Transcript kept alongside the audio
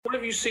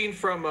have you seen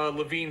from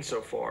Levine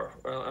so far?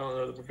 I don't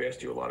know that we've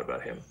asked you a lot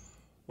about him.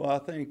 Well, I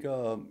think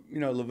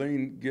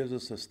Levine gives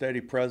us a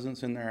steady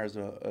presence in there as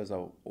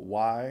a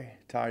Y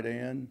tight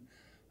end.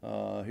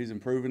 He's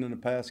improving in the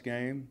pass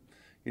game.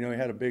 He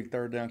had a big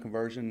third down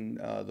conversion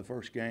the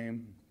first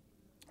game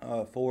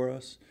for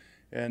us,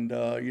 and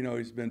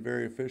he's been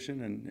very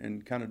efficient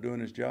and kind of doing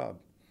his job.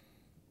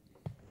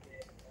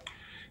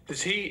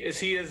 Is he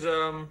as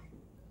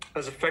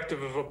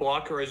effective of a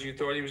blocker as you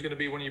thought he was going to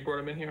be when you brought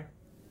him in here?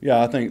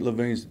 Yeah, I think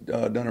Levine's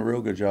done a real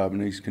good job,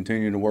 and he's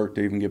continuing to work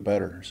to even get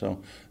better. So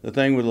the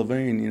thing with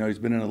Levine, he's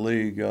been in the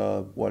league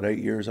 8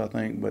 years, I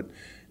think, but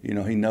he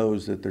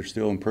knows that there's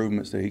still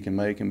improvements that he can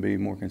make and be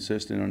more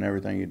consistent on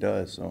everything he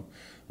does. So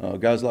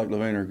guys like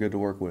Levine are good to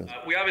work with.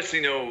 We obviously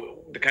know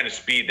the kind of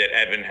speed that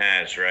Evan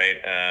has,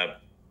 right?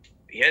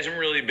 He hasn't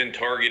really been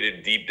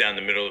targeted deep down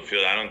the middle of the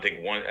field. I don't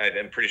think one.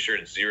 I'm pretty sure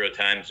it's 0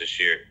 times this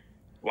year.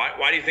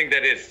 Why do you think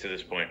that is to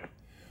this point?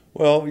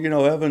 Well,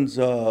 Evans,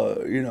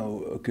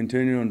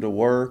 continuing to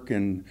work,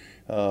 and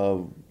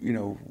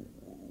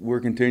we're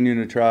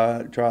continuing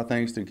to try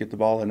things to get the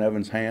ball in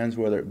Evans' hands,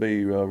 whether it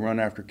be run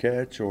after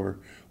catch or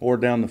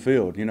down the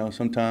field.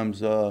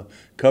 Sometimes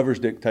coverage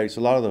dictates a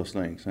lot of those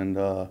things, and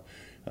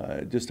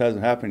it just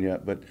hasn't happened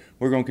yet. But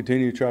we're going to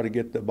continue to try to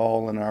get the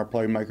ball in our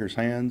playmakers'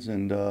 hands,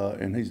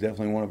 and he's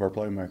definitely one of our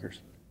playmakers.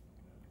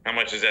 How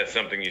much is that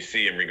something you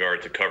see in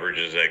regard to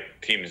coverages, like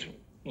teams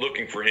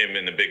looking for him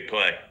in the big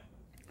play?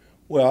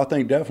 Well, I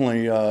think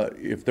definitely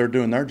if they're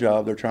doing their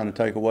job, they're trying to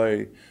take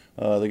away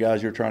the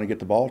guys you're trying to get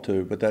the ball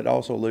to, but that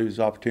also leaves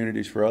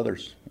opportunities for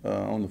others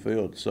on the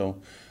field.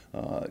 So,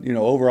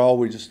 overall,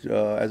 we just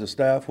as a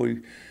staff,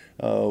 we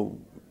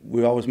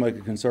always make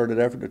a concerted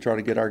effort to try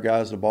to get our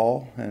guys the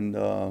ball, and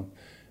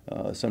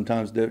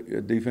sometimes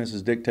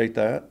defenses dictate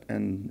that,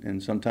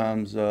 and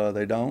sometimes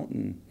they don't,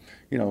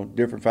 and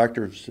different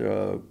factors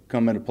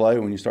come into play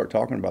when you start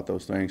talking about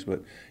those things.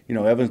 But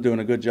Evan's doing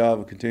a good job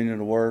of continuing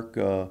to work.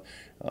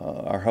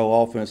 Our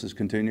whole offense is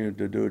continuing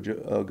to do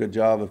a good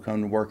job of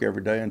coming to work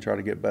every day and try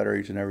to get better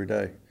each and every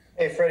day.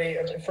 Hey, Freddie,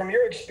 from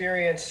your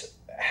experience,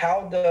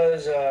 how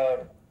does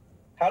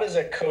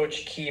a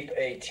coach keep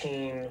a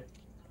team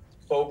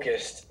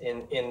focused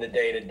in the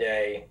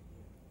day-to-day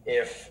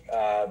if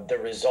the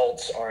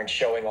results aren't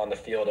showing on the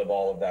field of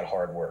all of that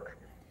hard work?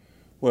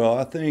 Well,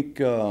 I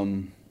think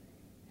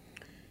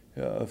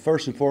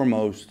first and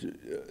foremost,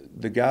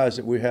 the guys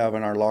that we have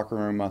in our locker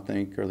room, I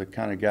think, are the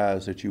kind of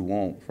guys that you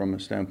want from a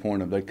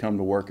standpoint of they come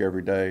to work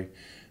every day.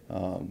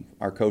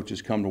 Our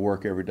coaches come to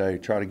work every day,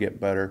 try to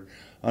get better,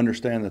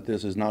 understand that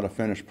this is not a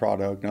finished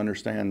product,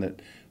 understand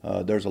that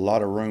there's a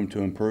lot of room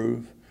to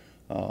improve,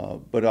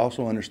 but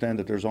also understand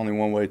that there's only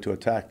one way to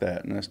attack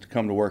that, and that's to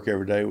come to work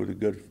every day with a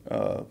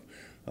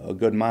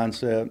good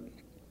mindset,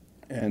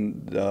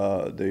 and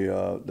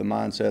the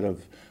mindset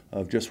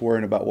of just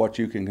worrying about what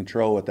you can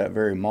control at that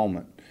very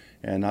moment.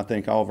 And I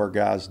think all of our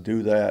guys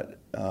do that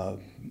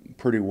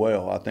pretty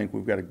well. I think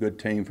we've got a good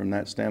team from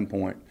that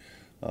standpoint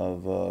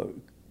of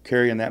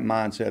carrying that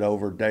mindset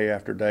over day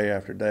after day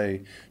after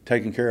day,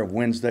 taking care of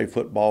Wednesday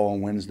football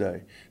on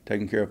Wednesday,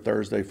 taking care of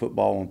Thursday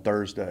football on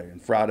Thursday, and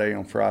Friday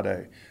on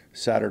Friday,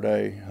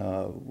 Saturday,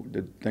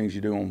 the things you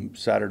do on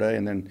Saturday,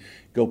 and then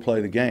go play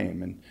the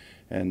game.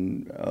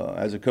 And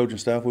as a coaching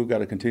staff, we've got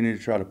to continue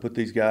to try to put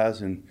these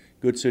guys in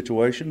good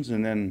situations,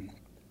 and then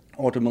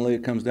ultimately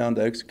it comes down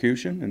to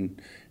execution.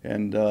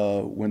 And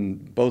when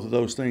both of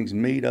those things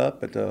meet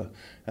up at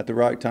the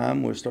right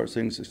time, we'll start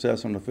seeing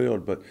success on the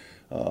field. But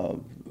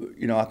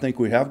I think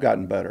we have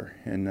gotten better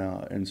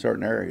in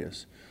certain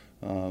areas.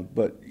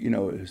 But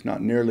it's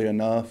not nearly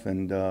enough,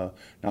 and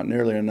not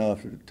nearly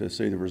enough to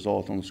see the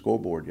result on the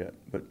scoreboard yet.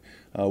 But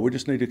we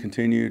just need to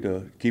continue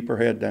to keep our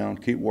head down,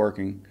 keep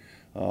working,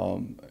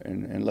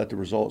 and let the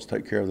results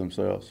take care of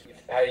themselves.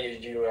 How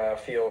did you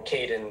feel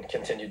Caden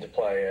continued to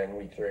play in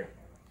week 3?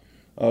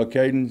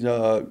 Caden's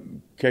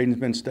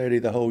been steady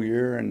the whole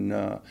year, and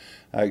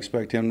I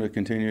expect him to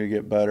continue to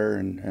get better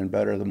and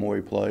better the more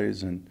he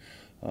plays. And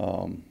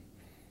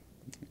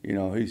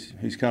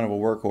he's kind of a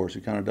workhorse. He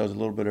kind of does a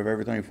little bit of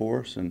everything for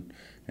us, and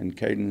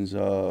Caden's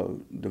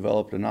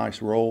developed a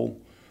nice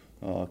role,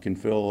 can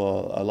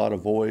fill a lot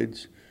of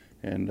voids,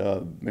 and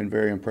been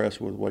very impressed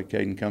with the way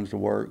Caden comes to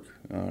work,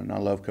 and I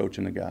love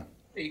coaching the guy.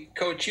 Hey,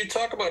 Coach, you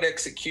talk about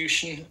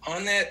execution.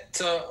 On that,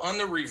 on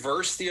the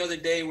reverse the other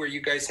day where you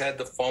guys had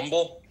the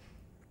fumble,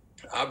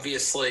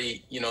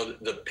 obviously,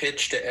 the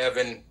pitch to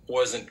Evan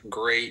wasn't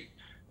great.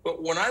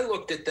 But when I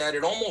looked at that,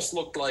 it almost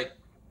looked like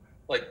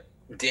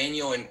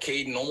Daniel and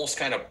Caden almost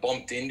kind of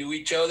bumped into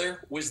each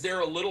other. Was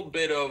there a little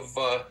bit of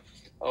a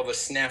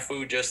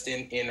snafu just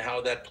in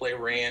how that play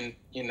ran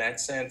in that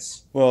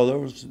sense? Well,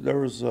 there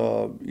was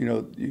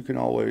you can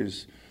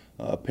always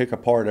pick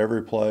apart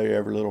every play,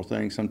 every little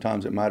thing.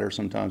 Sometimes it matters,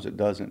 sometimes it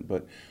doesn't.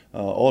 But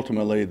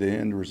ultimately, the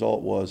end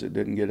result was it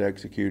didn't get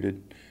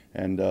executed,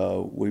 and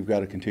we've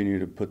got to continue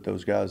to put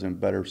those guys in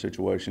better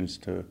situations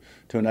to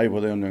enable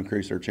them to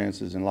increase their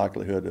chances and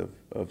likelihood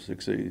of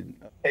succeeding.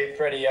 Hey,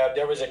 Freddie,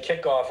 there was a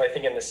kickoff, I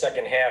think, in the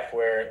second half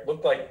where it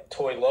looked like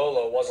Toy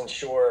Lolo wasn't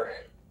sure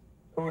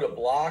who to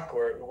block,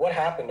 or what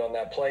happened on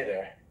that play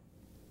there?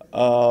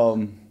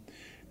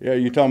 Yeah,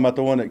 you're talking about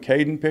the one that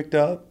Caden picked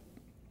up?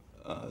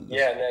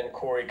 Yeah, and then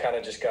Corey kind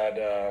of just got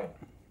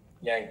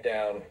yanked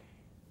down.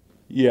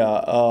 Yeah,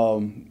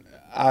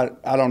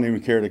 I don't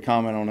even care to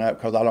comment on that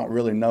because I don't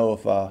really know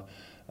if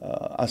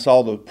I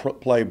saw the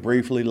play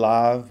briefly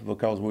live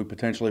because we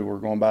potentially were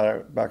going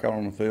back out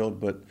on the field,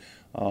 but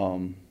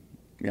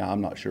yeah,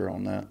 I'm not sure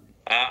on that.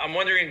 I'm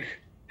wondering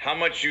how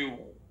much you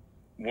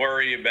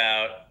worry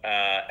about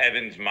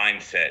Evan's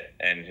mindset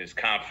and his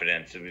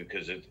confidence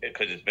because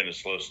it's been a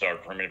slow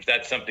start for him. And if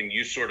that's something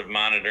you sort of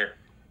monitor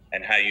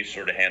and how you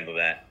sort of handle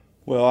that.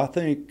 Well, I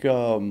think,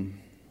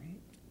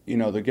 you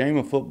know, the game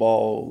of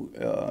football,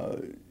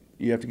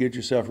 you have to get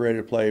yourself ready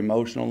to play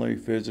emotionally,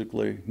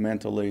 physically,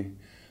 mentally.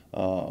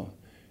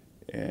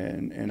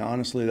 And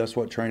honestly, that's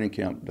what training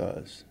camp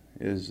does,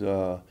 is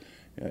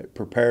it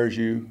prepares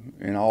you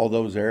in all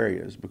those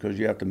areas because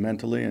you have to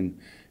mentally and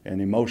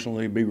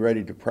emotionally be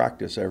ready to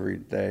practice every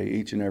day,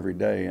 each and every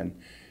day.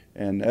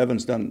 And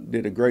Evans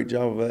did a great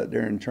job of that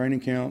during training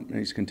camp, and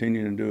he's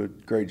continuing to do a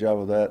great job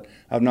of that.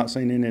 I've not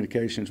seen any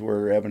indications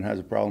where Evan has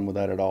a problem with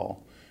that at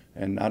all,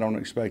 and I don't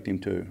expect him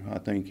to. I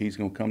think he's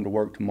going to come to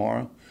work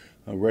tomorrow,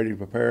 ready to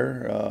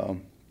prepare,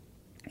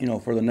 you know,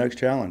 for the next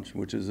challenge,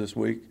 which is this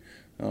week,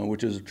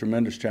 which is a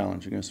tremendous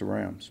challenge against the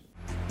Rams.